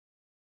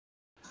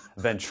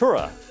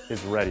Ventura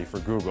is ready for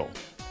Google.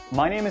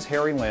 My name is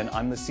Harry Lin.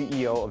 I'm the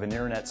CEO of an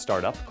internet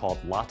startup called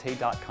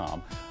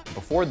Latte.com.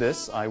 Before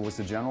this, I was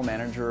the general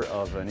manager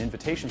of an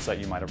invitation site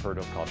you might have heard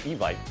of called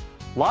Evite.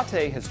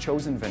 Latte has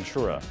chosen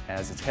Ventura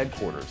as its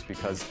headquarters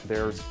because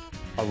there's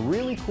a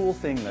really cool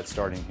thing that's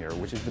starting here,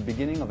 which is the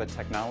beginning of a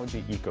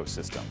technology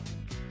ecosystem.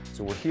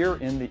 So we're here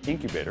in the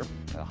incubator,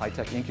 a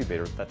high-tech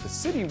incubator that the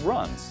city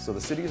runs, so the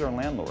city is our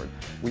landlord.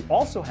 We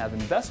also have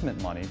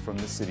investment money from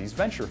the city's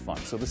venture fund,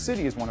 so the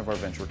city is one of our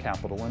venture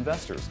capital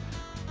investors.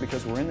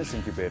 Because we're in this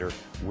incubator,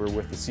 we're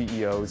with the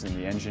CEOs and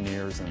the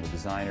engineers and the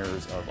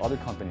designers of other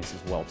companies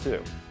as well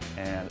too.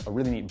 And a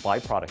really neat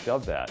byproduct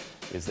of that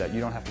is that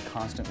you don't have to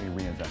constantly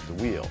reinvent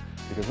the wheel.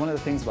 Because one of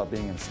the things about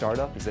being in a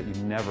startup is that you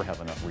never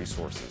have enough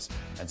resources.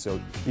 And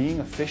so being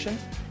efficient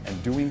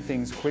and doing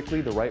things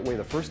quickly the right way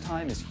the first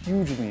time is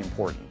hugely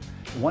important.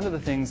 One of the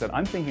things that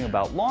I'm thinking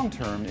about long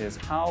term is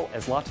how,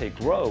 as Latte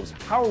grows,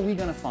 how are we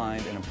going to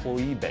find an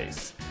employee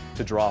base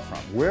to draw from?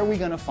 Where are we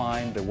going to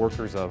find the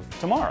workers of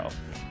tomorrow?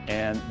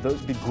 And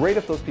it'd be great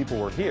if those people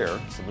were here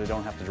so they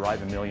don't have to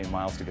drive a million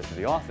miles to get to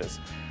the office.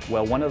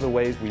 Well, one of the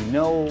ways we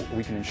know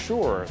we can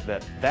ensure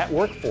that that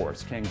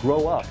workforce can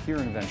grow up here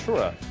in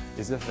Ventura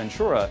is if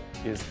Ventura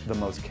is the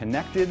most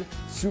connected,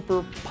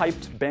 super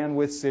piped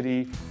bandwidth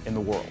city in the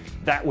world.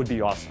 That would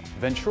be awesome.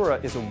 Ventura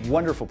is a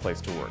wonderful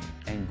place to work,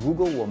 and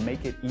Google will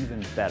make it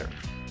even better.